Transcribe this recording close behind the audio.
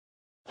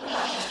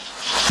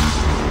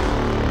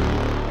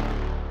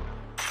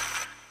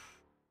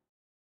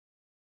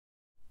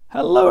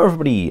Hello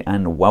everybody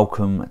and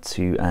welcome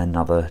to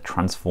another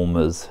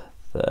Transformers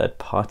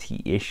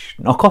third-party-ish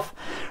knockoff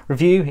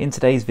review. In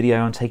today's video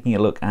I'm taking a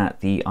look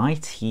at the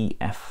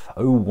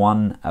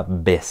ITF01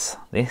 Abyss.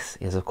 This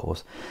is of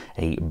course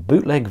a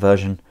bootleg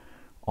version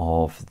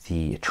of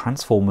the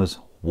Transformers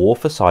War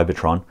for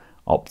Cybertron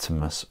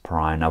Optimus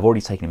Prime. Now, I've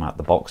already taken him out of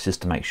the box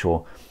just to make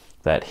sure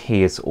that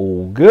he is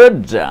all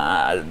good.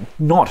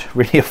 Not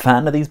really a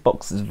fan of these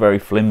boxes, very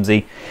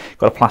flimsy.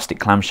 Got a plastic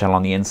clamshell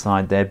on the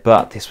inside there,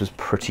 but this was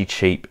pretty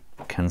cheap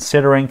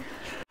considering.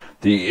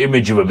 The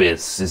image of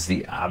Abyss is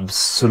the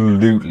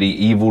absolutely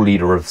evil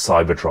leader of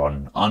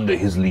Cybertron. Under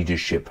his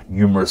leadership,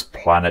 numerous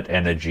planet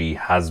energy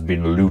has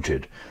been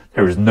looted.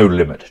 There is no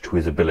limit to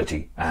his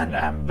ability and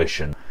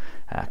ambition.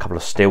 A couple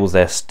of stills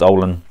there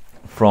stolen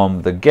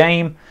from the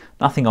game.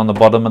 Nothing on the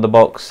bottom of the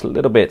box, a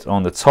little bit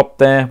on the top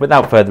there.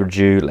 Without further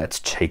ado, let's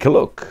take a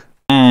look.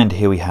 And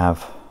here we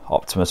have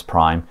Optimus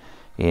Prime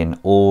in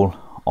all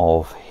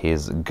of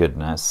his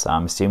goodness.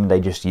 I'm assuming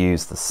they just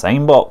use the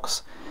same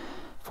box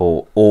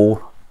for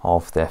all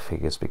of their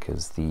figures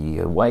because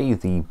the way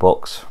the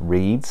box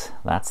reads,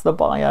 that's the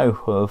bio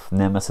of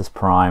Nemesis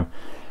Prime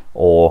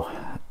or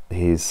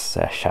his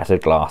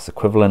shattered glass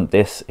equivalent.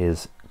 This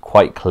is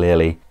quite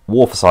clearly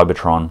War for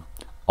Cybertron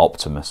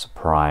Optimus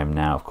Prime.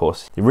 Now, of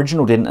course, the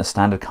original didn't as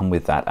standard come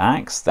with that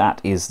axe. That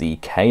is the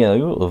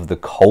KO of the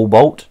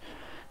Cobalt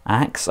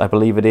axe, I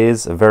believe it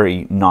is. A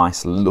very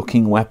nice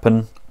looking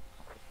weapon.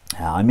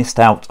 I missed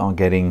out on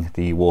getting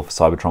the War for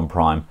Cybertron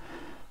Prime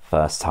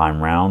first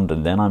time round,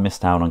 and then I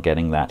missed out on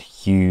getting that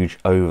huge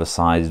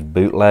oversized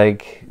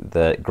bootleg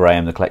that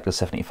Graham the Collector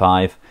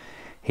 75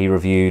 he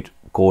reviewed.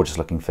 Gorgeous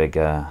looking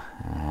figure,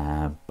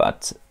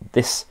 but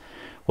this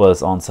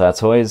was on Sir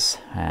Toys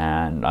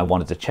and I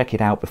wanted to check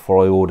it out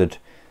before I ordered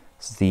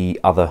the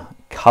other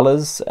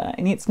colours,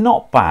 and it's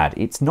not bad.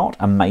 It's not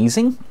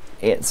amazing.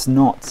 It's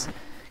not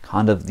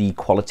kind of the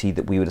quality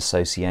that we would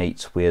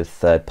associate with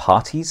third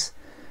parties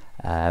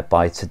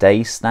by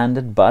today's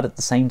standard, but at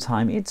the same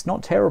time it's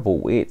not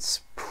terrible.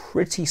 It's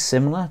pretty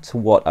similar to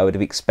what I would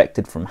have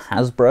expected from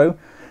Hasbro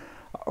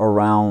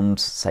around,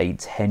 say,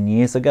 10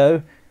 years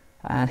ago,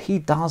 and he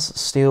does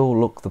still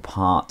look the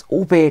part,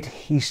 albeit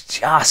he's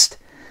just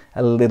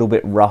a little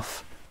bit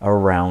rough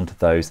around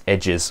those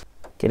edges.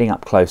 Getting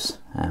up close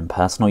and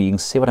personal, you can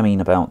see what I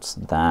mean about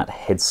that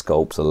head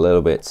sculpt, a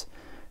little bit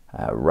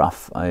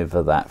rough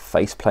over that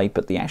faceplate,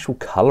 but the actual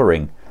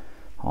colouring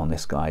on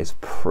this guy is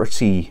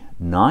pretty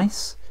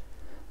nice.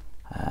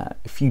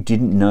 If you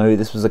didn't know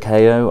this was a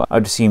KO,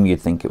 I'd assume you'd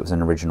think it was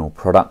an original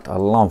product. I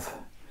love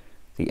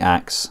the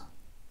axe.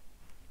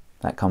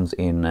 That comes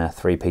in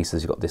 3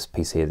 pieces. You've got this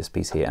piece here,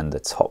 and the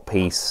top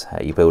piece.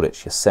 You build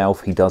it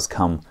yourself. He does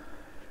come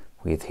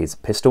with his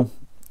pistol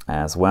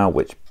as well,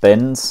 which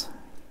bends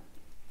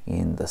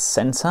in the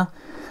center.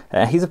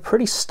 He's a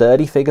pretty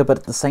sturdy figure, but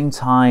at the same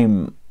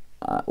time,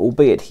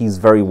 albeit he's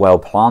very well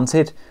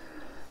planted,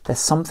 there's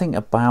something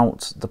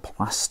about the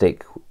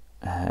plastic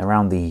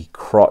around the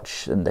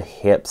crotch and the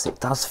hips. It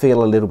does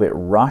feel a little bit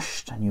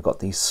rushed, and you've got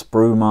these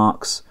sprue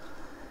marks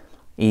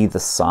either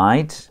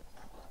side.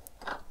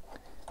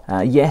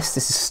 Yes,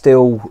 this is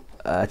still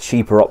a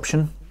cheaper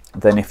option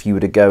than if you were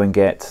to go and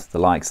get the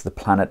likes of the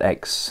Planet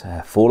X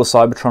for the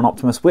Cybertron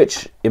Optimus,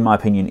 which in my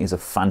opinion is a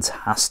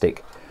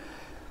fantastic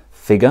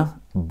figure,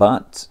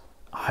 but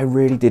I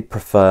really did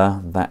prefer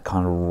that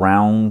kind of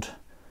round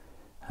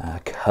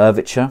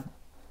curvature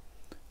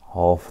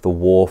of the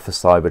War for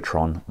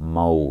Cybertron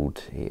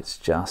mold. It's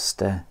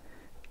just,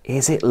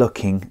 is it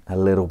looking a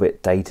little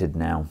bit dated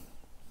now?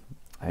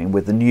 I mean,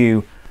 with the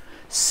new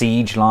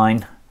Siege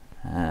line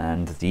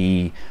and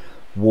the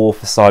War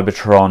for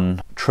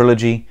Cybertron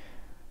trilogy,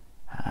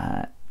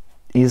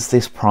 is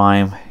this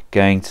Prime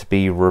going to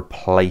be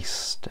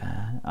replaced?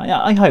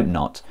 I hope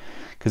not,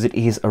 because it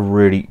is a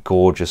really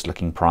gorgeous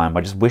looking Prime.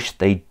 I just wish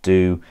they'd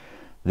do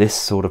this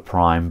sort of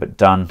Prime, but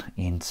done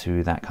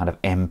into that kind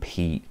of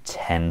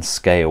MP10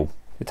 scale.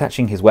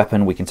 Attaching his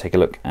weapon, we can take a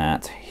look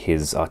at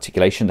his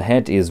articulation. The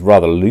head is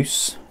rather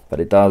loose, but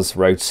it does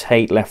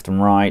rotate left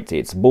and right.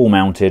 It's ball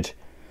mounted,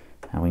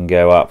 and we can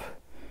go up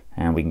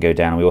and we can go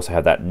down. We also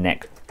have that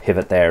neck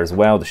pivot there as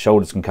well. The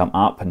shoulders can come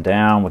up and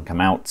down, we can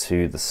come out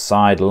to the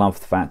side. Love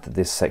the fact that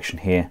this section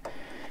here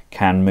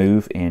can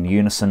move in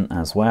unison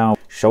as well.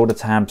 Shoulder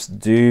tabs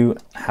do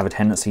have a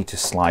tendency to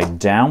slide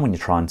down when you're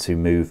trying to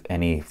move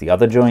any of the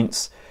other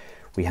joints.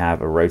 We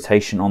have a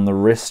rotation on the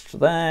wrist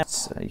there,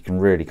 so you can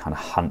really kind of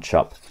hunch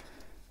up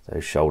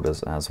those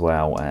shoulders as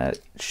well.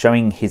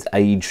 Showing his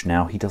age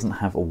now, he doesn't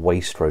have a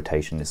waist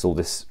rotation. It's all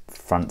this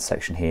front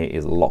section here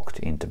is locked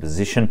into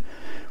position.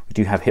 We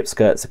do have hip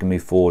skirts that can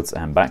move forwards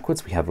and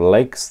backwards. We have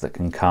legs that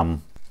can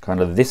come kind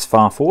of this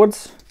far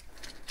forwards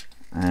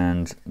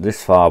and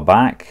this far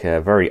back.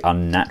 Very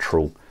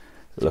unnatural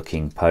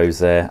looking pose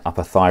there.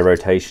 Upper thigh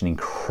rotation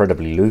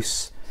incredibly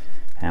loose,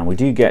 and we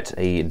do get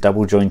a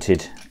double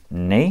jointed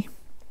knee,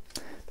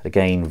 but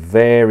again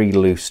very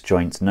loose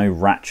joints, no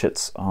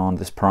ratchets on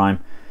this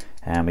Prime.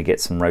 And we get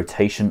some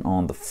rotation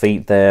on the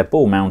feet there,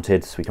 ball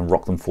mounted, so we can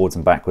rock them forwards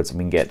and backwards, and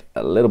we can get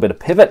a little bit of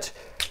pivot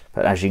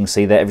But as you can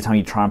see there, every time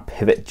you try and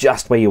pivot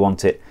just where you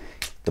want it,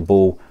 the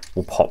ball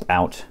will pop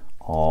out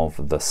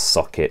of the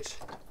socket.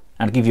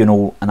 And to give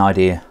you an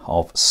idea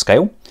of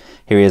scale,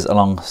 here he is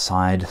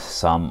alongside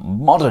some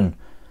modern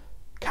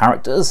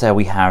characters. There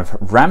we have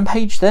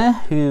Rampage there,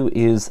 who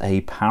is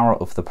a Power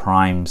of the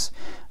Primes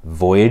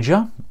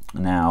Voyager.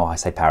 Now, I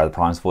say Power of the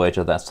Primes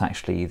Voyager, that's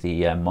actually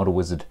the Model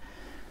Wizard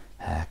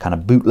kind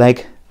of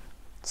bootleg,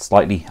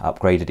 slightly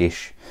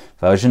upgraded-ish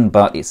version,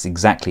 but it's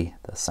exactly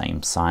the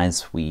same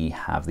size. We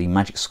have the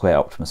Magic Square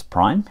Optimus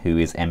Prime, who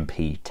is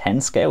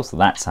MP10 scale, so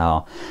that's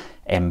our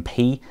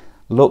MP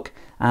look.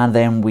 And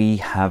then we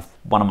have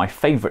one of my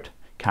favourite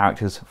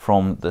characters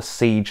from the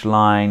Siege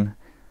line,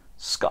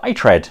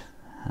 Skytread,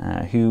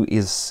 who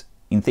is,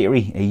 in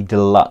theory, a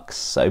deluxe.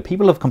 So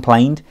people have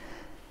complained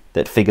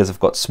that figures have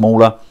got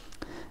smaller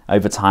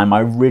over time. I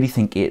really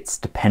think it's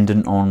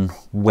dependent on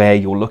where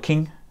you're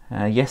looking.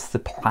 Yes, the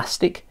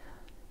plastic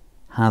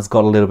has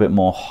got a little bit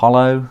more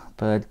hollow,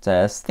 but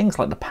things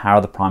like the Power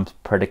of the Primes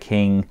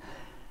Predaking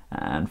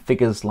and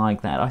figures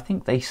like that, I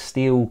think they're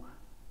still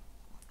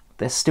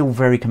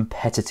very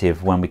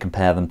competitive when we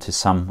compare them to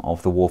some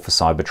of the War for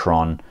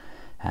Cybertron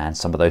and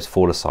some of those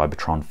Fall of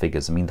Cybertron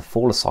figures. I mean, the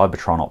Fall of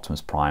Cybertron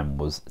Optimus Prime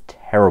was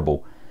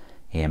terrible,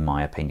 in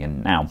my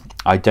opinion. Now,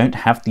 I don't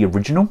have the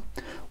original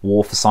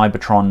War for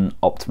Cybertron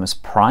Optimus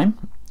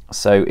Prime,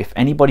 so if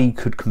anybody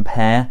could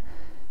compare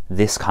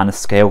this kind of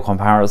scale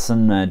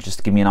comparison, just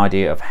to give me an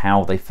idea of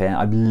how they fare,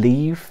 I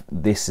believe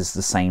this is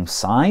the same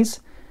size,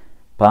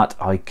 but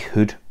I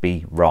could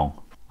be wrong.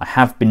 I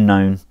have been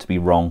known to be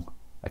wrong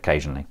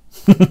occasionally.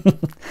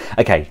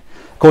 Okay,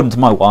 according to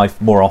my wife,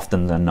 more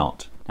often than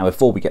not. Now,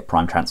 before we get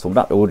Prime transformed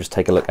up, we'll just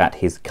take a look at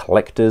his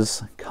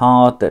collector's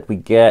card that we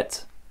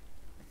get.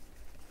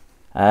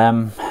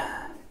 I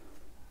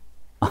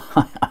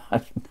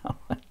have no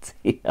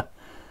idea.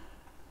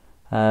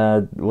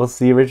 What's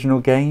the original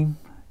game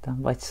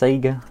done by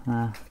Sega?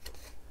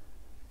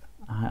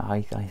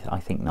 I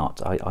think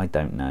not. I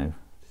don't know,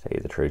 to tell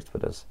you the truth,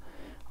 but as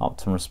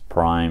Optimus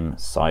Prime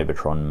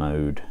Cybertron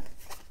mode.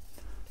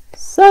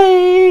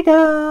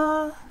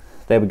 Sega!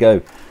 There we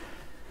go.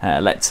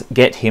 Let's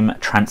get him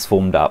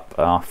transformed up.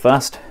 Our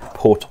first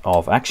port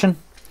of action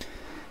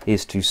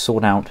is to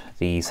sort out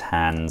these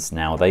hands.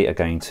 Now, they are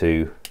going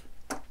to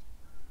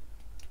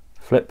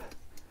flip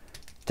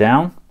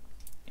down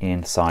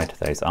inside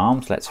those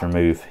arms. Let's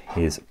remove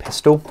his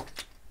pistol.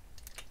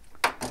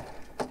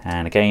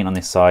 And again, on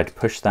this side,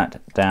 push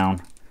that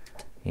down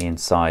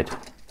inside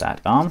that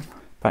arm.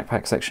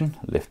 Backpack section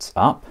lifts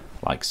up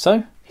like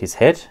so. His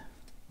head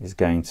is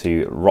going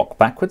to rock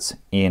backwards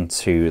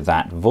into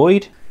that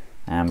void.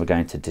 And we're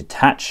going to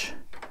detach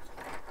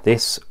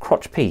this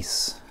crotch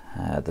piece.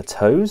 The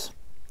toes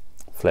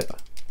flip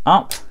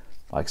up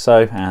like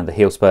so, and the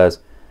heel spurs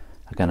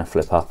are going to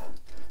flip up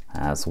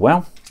as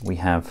well. We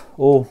have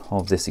all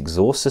of this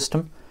exhaust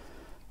system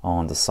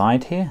on the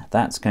side here.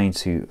 That's going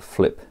to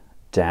flip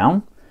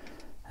down,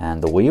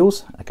 and the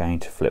wheels are going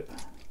to flip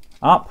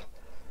up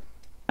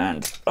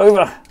and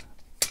over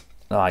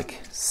like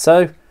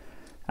so.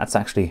 That's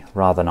actually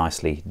rather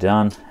nicely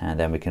done, and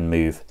then we can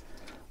move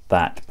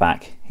that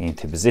back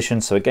into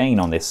position. So again,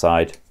 on this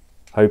side,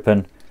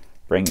 open,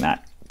 bring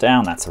that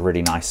down. That's a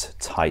really nice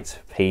tight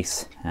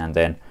piece, and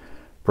then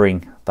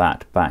bring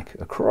that back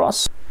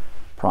across.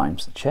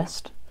 Primes the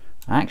chest,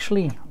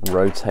 actually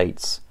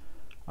rotates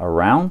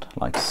around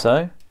like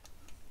so.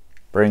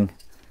 Bring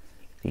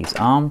these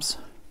arms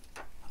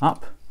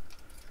up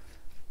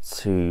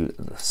to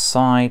the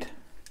side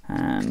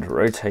and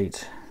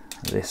rotate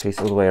this piece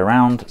all the way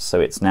around, so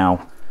it's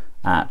now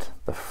at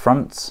the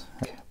front.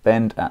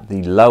 Bend at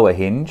the lower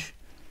hinge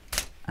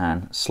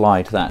and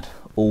slide that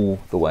all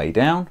the way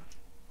down.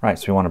 Right,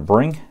 so we want to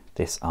bring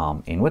this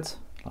arm inwards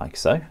like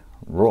so.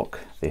 Rock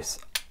this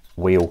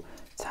wheel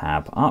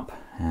tab up,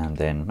 and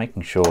then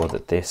making sure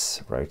that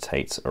this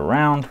rotates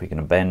around, we're going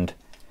to bend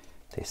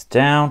this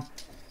down,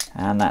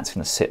 and that's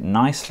going to sit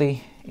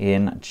nicely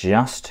in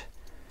just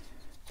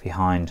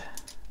behind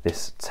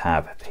this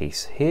tab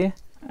piece here.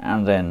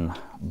 And then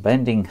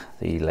bending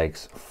the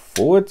legs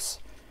forwards,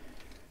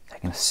 they're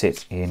going to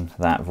sit in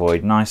that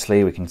void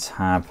nicely. We can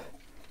tab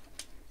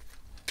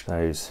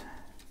those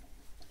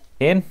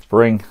in,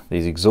 bring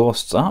these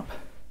exhausts up,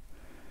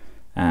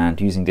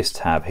 and using this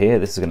tab here,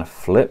 this is going to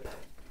flip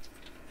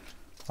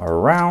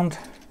around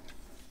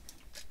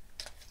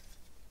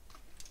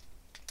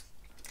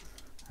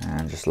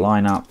and just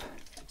line up,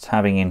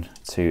 tabbing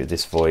into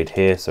this void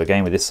here. So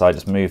again, with this side,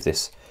 just move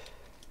this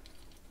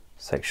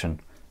section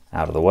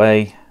out of the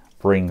way,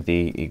 bring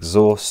the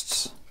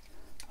exhausts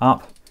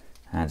up,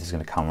 and it's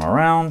going to come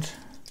around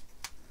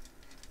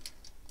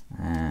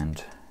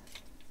and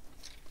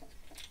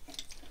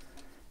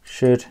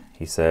should,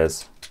 he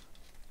says,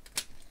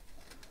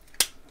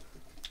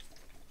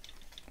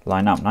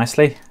 line up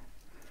nicely.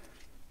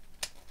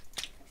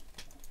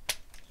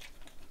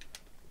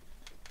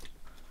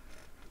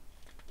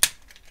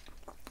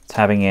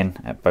 Tabbing in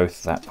at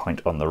both that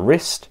point on the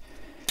wrist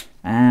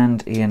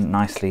and in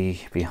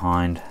nicely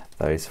behind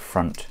those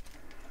front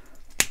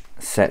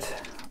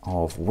set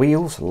of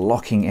wheels,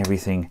 locking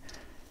everything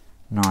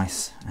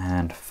nice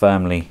and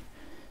firmly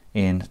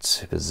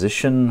into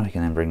position. We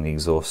can then bring the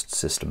exhaust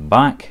system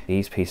back.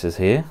 These pieces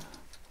here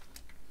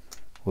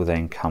will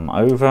then come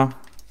over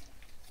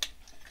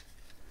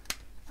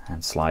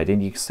and slide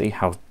in. You can see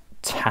how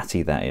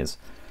tatty that is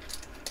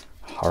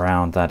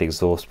around that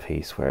exhaust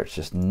piece, where it's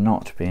just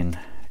not been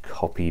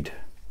copied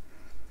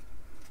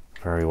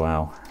very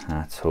well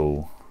at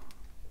all.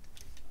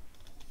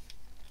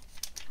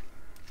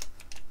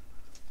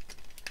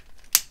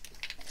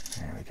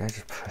 There we go,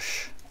 just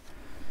push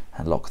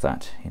and lock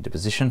that into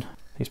position.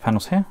 These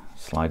panels here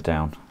slide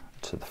down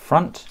to the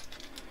front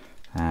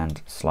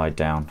and slide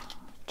down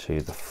to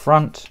the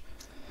front.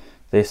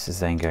 This is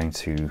then going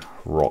to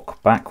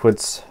rock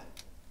backwards.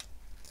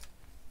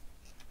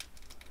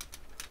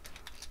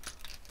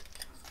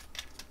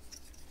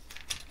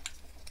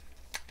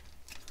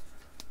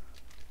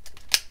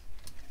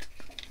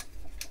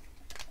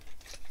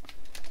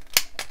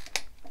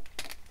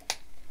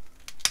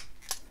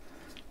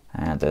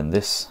 And then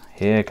this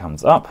here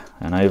comes up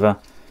and over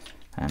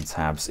and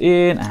tabs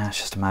in, and it's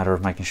just a matter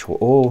of making sure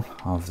all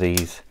of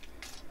these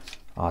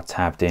are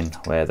tabbed in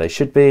where they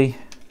should be,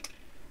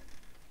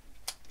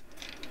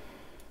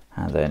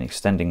 and then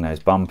extending those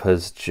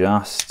bumpers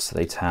just so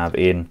they tab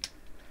in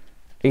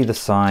either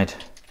side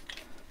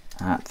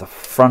at the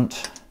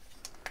front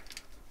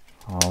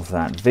of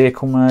that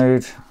vehicle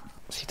mode. So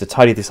you need to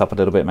tidy this up a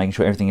little bit, making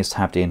sure everything is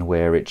tabbed in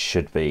where it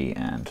should be,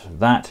 and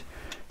that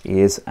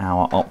is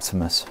our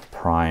Optimus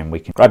Prime. We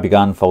can grab your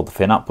gun, fold the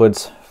fin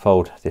upwards,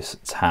 fold this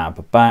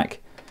tab back,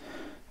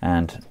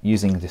 and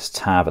using this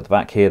tab at the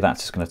back here,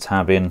 that's just going to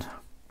tab in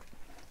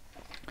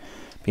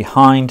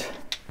behind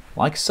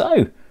like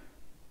so.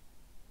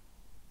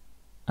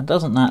 And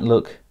doesn't that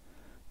look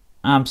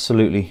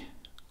absolutely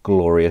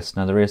glorious?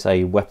 Now there is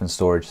a weapon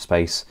storage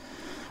space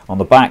on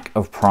the back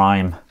of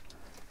Prime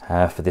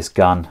for this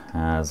gun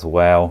as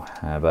well,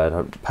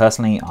 but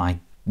personally I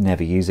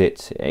never use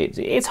it.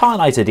 It's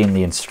highlighted in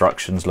the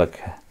instructions, look,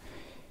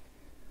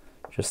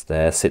 just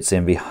there, sits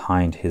in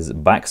behind his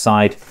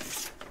backside.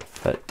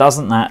 But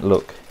doesn't that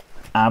look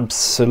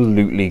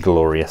absolutely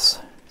glorious?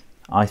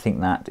 I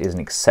think that is an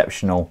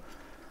exceptional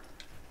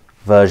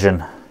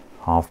version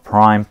of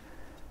Prime.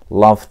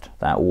 Loved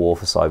that War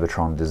for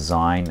Cybertron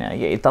design.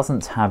 It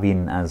doesn't tab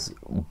in as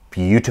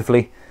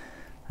beautifully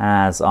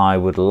as I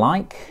would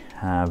like,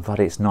 but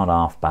it's not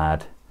half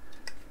bad.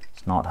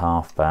 It's not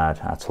half bad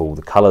at all.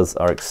 The colours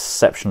are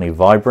exceptionally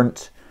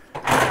vibrant.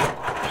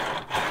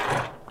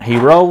 He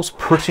rolls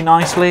pretty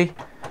nicely.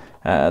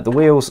 The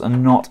wheels are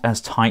not as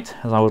tight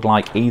as I would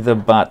like either,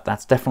 but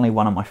that's definitely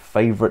one of my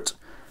favourite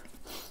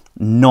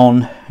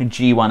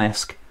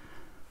non-G1-esque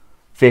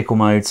vehicle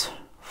modes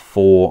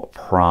for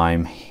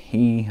Prime.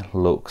 He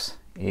looks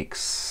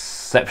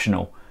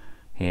exceptional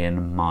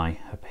in my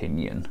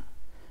opinion.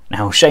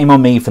 Now, shame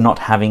on me for not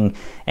having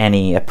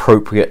any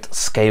appropriate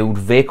scaled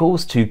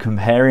vehicles to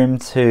compare him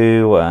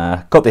to.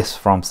 Got this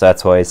from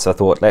Certoys, so I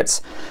thought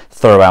let's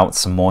throw out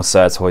some more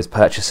Certoys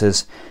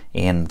purchases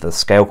in the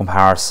scale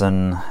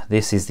comparison.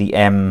 This is the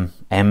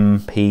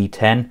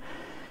MP10,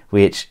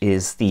 which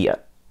is the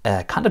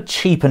kind of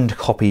cheapened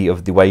copy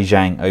of the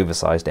Weijiang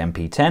oversized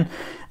MP10.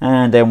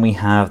 And then we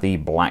have the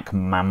Black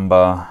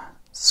Mamba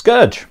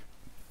Scourge,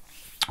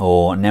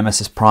 or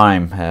Nemesis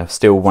Prime,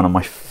 still one of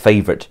my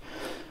favourite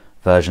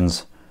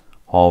versions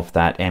of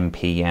that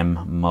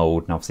MPM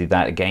mold. And obviously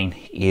that again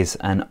is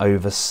an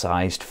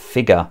oversized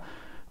figure,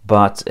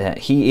 but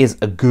he is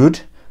a good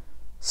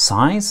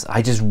size.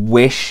 I just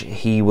wish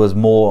he was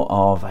more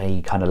of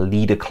a kind of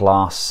leader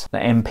class, the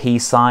MP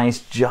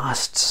size,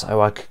 just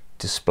so I could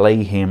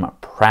display him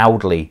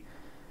proudly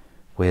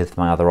with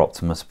my other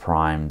Optimus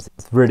Primes.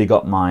 It's really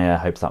got my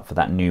hopes up for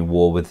that new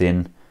War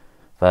Within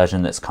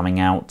version that's coming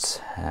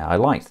out. I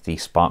liked the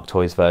Spark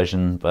Toys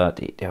version, but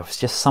it was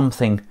just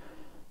something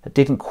that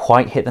didn't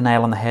quite hit the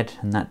nail on the head,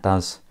 and that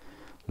does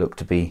look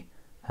to be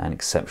an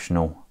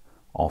exceptional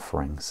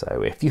offering.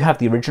 So if you have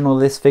the original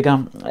of this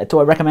figure, do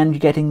I recommend you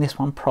getting this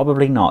one?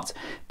 Probably not.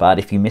 But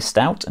if you missed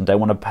out and don't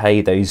want to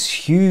pay those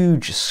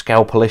huge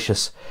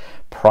scalpelicious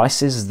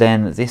prices,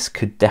 then this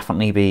could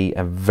definitely be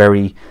a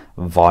very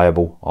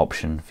viable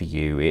option for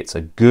you. It's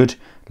a good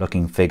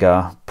looking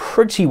figure,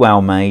 pretty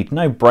well made,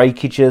 no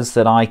breakages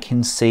that I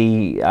can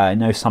see. I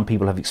know some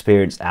people have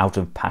experienced out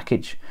of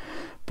package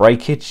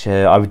breakage.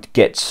 I would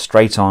get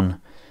straight on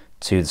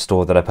to the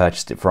store that I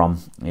purchased it from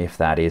if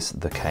that is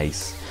the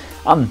case.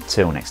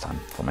 Until next time,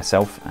 for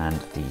myself and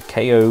the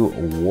KO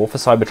War for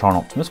Cybertron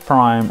Optimus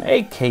Prime,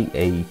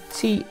 aka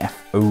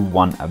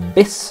ITF01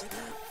 Abyss,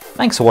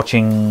 thanks for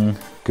watching,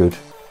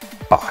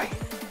 goodbye.